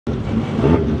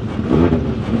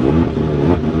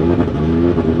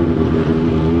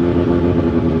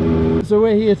So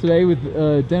we're here today with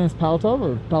Dennis Palatov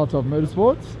of Palatov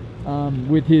Motorsports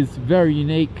with his very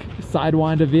unique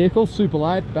Sidewinder vehicle, super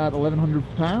light, about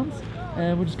 1,100 pounds,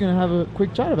 and we're just going to have a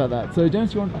quick chat about that. So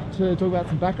Dennis, you want to talk about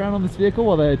some background on this vehicle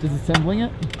while they're disassembling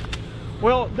it?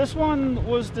 Well, this one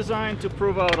was designed to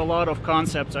prove out a lot of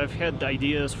concepts. I've had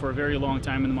ideas for a very long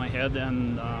time in my head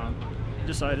and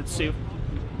decided to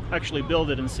actually build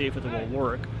it and see if it will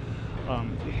work.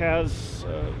 It has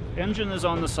engine is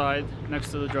on the side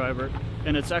next to the driver,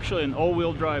 and it's actually an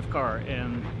all-wheel drive car,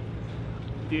 and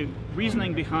the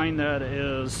reasoning behind that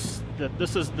is that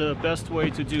this is the best way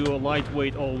to do a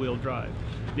lightweight all-wheel drive.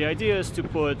 The idea is to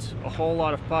put a whole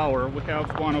lot of power. We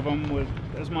have one of them with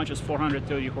as much as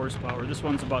 430 horsepower. This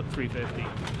one's about 350.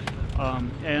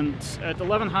 And at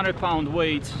 1,100 pound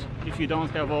weight, if you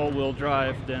don't have all-wheel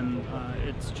drive, then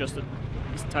it's just a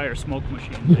tire smoke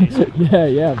machine, basically.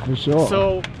 yeah, for sure.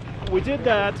 So we did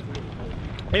that,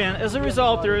 and as a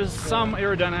result, there is some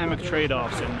aerodynamic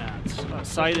trade-offs in that.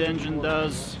 Side engine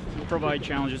does provide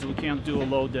challenges. We can't do a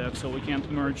low deck, so we can't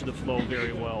merge the flow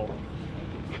very well.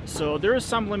 So there is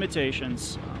some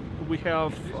limitations. We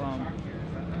have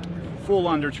full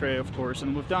under tray, of course,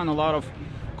 and we've done a lot of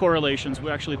correlations. We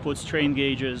actually put strain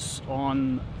gauges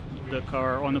on the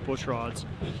car, on the push rods.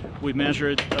 We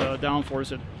measured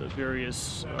downforce at the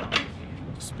various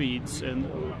speeds, and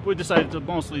we decided to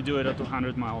mostly do it at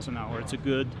 100 miles an hour. It's a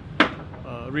good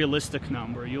realistic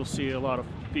number. You'll see a lot of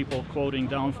people quoting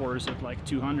downforce at like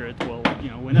 200. Well, you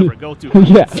know, we never go 200,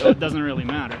 yeah. So it doesn't really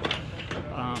matter.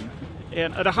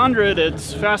 And at 100,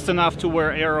 it's fast enough to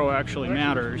where aero actually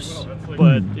matters,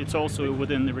 but it's also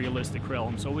within the realistic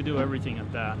realm. So we do everything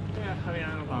at that.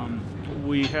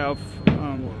 We have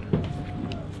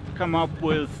come up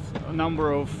with a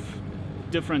number of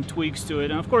different tweaks to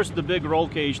it, and of course the big roll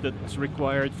cage that's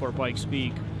required for Pikes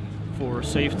Peak for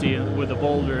safety with the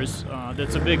boulders,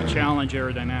 that's a big challenge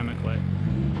aerodynamically,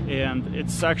 and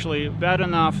it's actually bad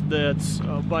enough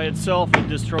that by itself it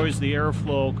destroys the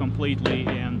airflow completely,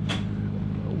 and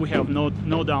we have no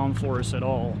downforce at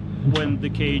all when the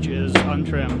cage is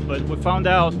untrimmed. But we found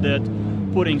out that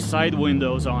putting side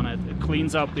windows on it, it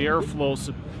cleans up the airflow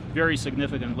very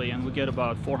significantly, and we get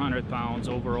about 400 pounds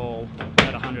overall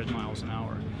at 100 miles an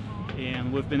hour.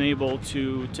 And we've been able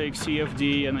to take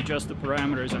CFD and adjust the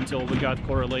parameters until we got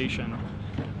correlation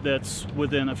that's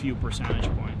within a few percentage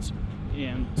points.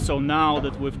 And so now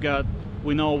that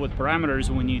we know what parameters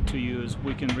we need to use,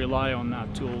 we can rely on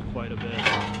that tool quite a bit.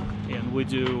 And we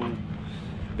do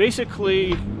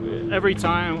basically every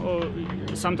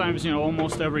time, sometimes, you know,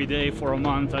 almost every day for a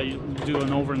month, I do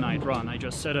an overnight run. I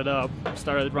just set it up,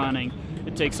 started running.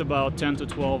 It takes about 10 to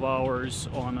 12 hours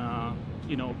on a,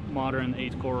 you know, modern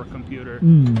 8-core computer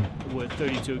with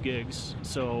 32 gigs.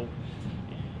 So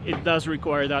it does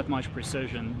require that much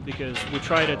precision, because we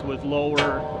tried it with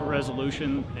lower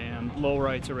resolution and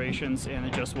lower iterations, and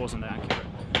it just wasn't accurate.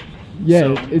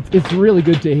 Yeah, so, it's really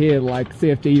good to hear like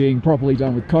CFD being properly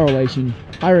done with correlation,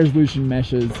 high resolution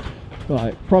meshes,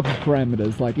 like proper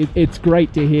parameters. Like it's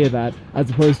great to hear that, as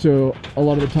opposed to a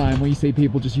lot of the time when you see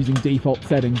people just using default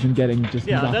settings and getting just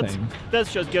nothing. That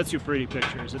just gets you pretty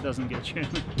pictures. It doesn't get you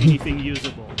anything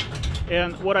usable.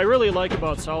 And what I really like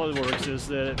about SolidWorks is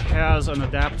that it has an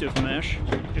adaptive mesh.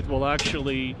 It will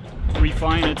actually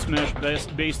refine its mesh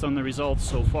based on the results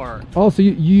so far. Oh, so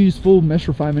you use full mesh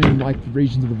refinement in like the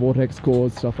regions of the vortex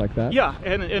cores, stuff like that? Yeah,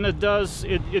 and it does,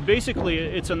 it basically,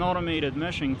 it's an automated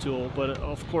meshing tool, but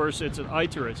of course it's an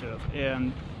iterative,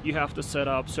 and you have to set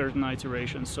up certain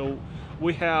iterations. So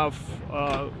we have,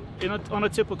 on a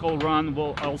typical run,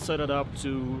 I'll set it up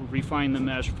to refine the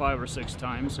mesh 5 or 6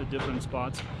 times at different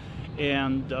spots.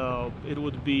 And it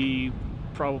would be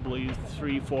probably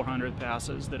 300-400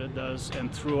 passes that it does,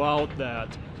 and throughout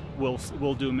that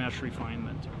we'll do mesh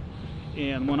refinement.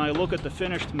 And when I look at the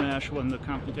finished mesh when the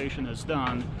computation is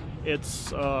done,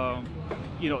 it's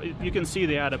you know, you can see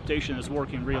the adaptation is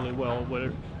working really well,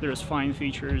 where there's fine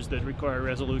features that require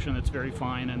resolution that's very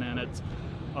fine, and then it's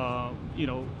you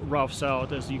know, roughs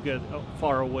out as you get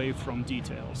far away from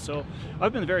details. So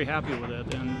I've been very happy with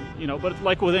it, and you know, but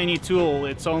like with any tool,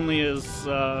 it's only as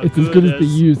good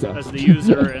as the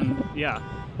user, and yeah,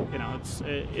 you know,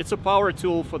 it's a power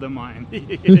tool for the mind.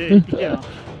 Yeah,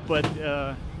 but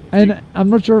and I'm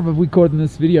not sure if we caught in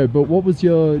this video, but what was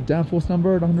your downforce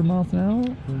number at 100 miles an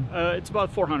hour? It's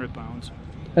about 400 pounds.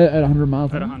 At 100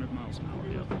 miles. At 100 miles an hour.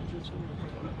 Yeah.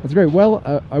 That's great.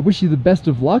 Well, I wish you the best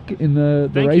of luck in the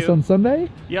race on Sunday.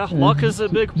 Yeah, luck is a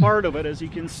big part of it, as you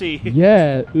can see.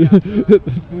 Yeah.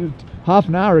 Half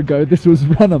an hour ago, this was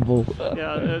runnable.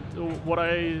 Yeah, what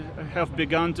I have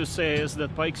begun to say is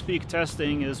that Pikes Peak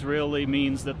testing really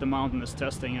means that the mountain is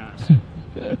testing us.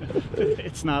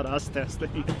 It's not us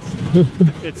testing,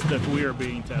 it's that we're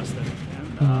being tested.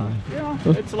 And yeah,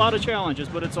 it's a lot of challenges,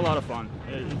 but it's a lot of fun.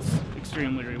 It's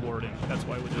extremely rewarding. That's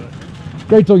why we do it.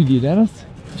 Great talking to you, Dennis.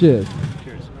 Cheers.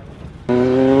 Cheers.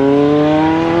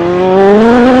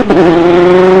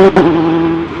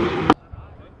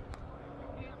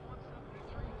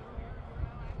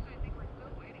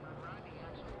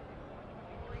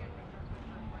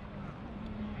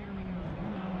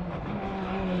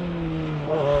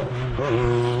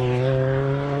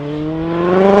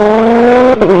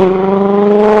 Oh,